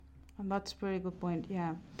And that's a very good point.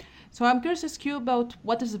 Yeah. So I'm curious to ask you about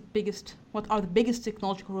what are the biggest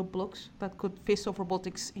technological roadblocks that could face off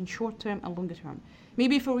robotics in short term and longer term?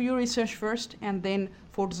 Maybe for your research first, and then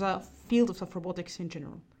for the field of robotics in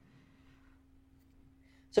general.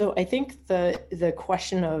 So I think the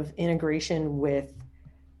question of integration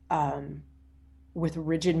um, with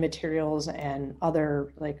rigid materials and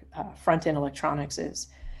other front end electronics is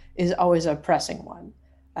always a pressing one.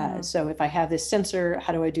 Yeah. So if I have this sensor,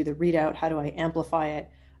 how do I do the readout? How do I amplify it?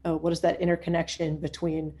 What does that interconnection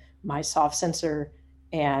between my soft sensor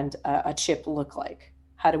and a chip look like?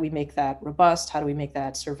 How do we make that robust? How do we make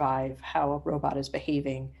that survive? How a robot is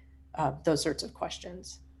behaving? Those sorts of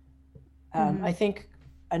questions. I think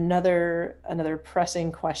another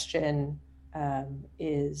pressing question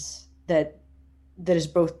is that is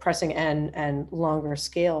both pressing and longer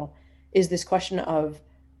scale is this question of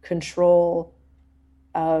control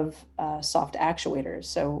of soft actuators.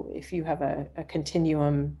 So if you have a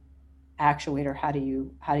continuum actuator, how do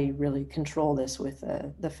you really control this with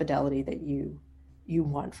the fidelity that you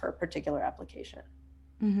want for a particular application?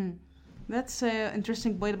 Mm-hmm. That's an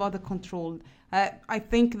interesting point about the control. I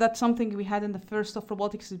think that's something we had in the first of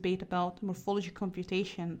robotics debate about morphology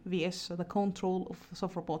computation vs the control of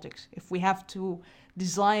soft robotics. If we have to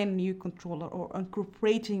design a new controller or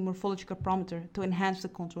incorporating morphological parameter to enhance the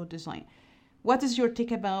control design. What is your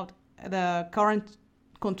take about the current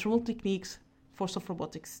control techniques for soft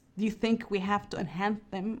robotics? Do you think we have to enhance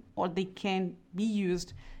them, or they can be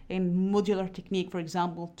used in modular technique, for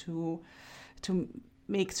example, to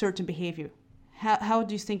make certain behavior? How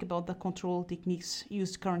do you think about the control techniques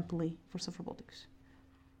used currently for soft robotics?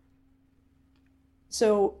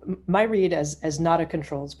 So my read as not a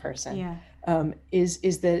controls person, Yeah.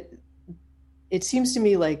 is that it seems to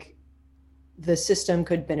me like the system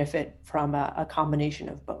could benefit from a combination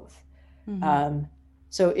of both.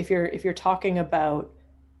 So if you're talking about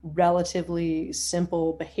relatively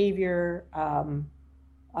simple behavior,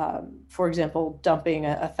 for example, dumping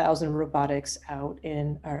 1,000 robotics out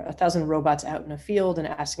or 1,000 robots out in a field and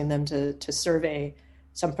asking them to survey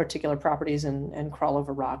some particular properties and crawl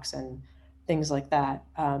over rocks and things like that,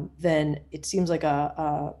 then it seems like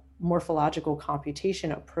a morphological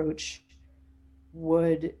computation approach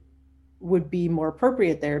would be more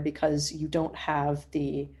appropriate there, because you don't have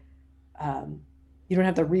the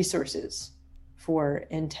resources for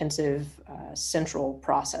intensive central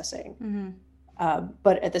processing.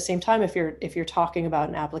 But at the same time, if you're talking about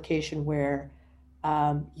an application where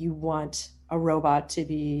you want a robot to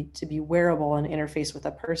be wearable and interface with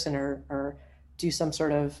a person, or do some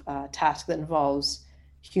sort of task that involves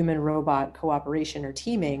human robot cooperation or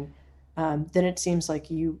teaming, then it seems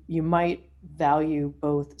like you might value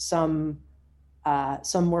both some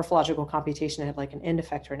morphological computation at like an end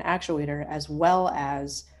effector and actuator, as well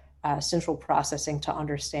as central processing to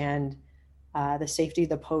understand the safety,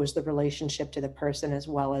 the pose, the relationship to the person, as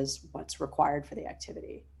well as what's required for the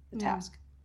activity, the task.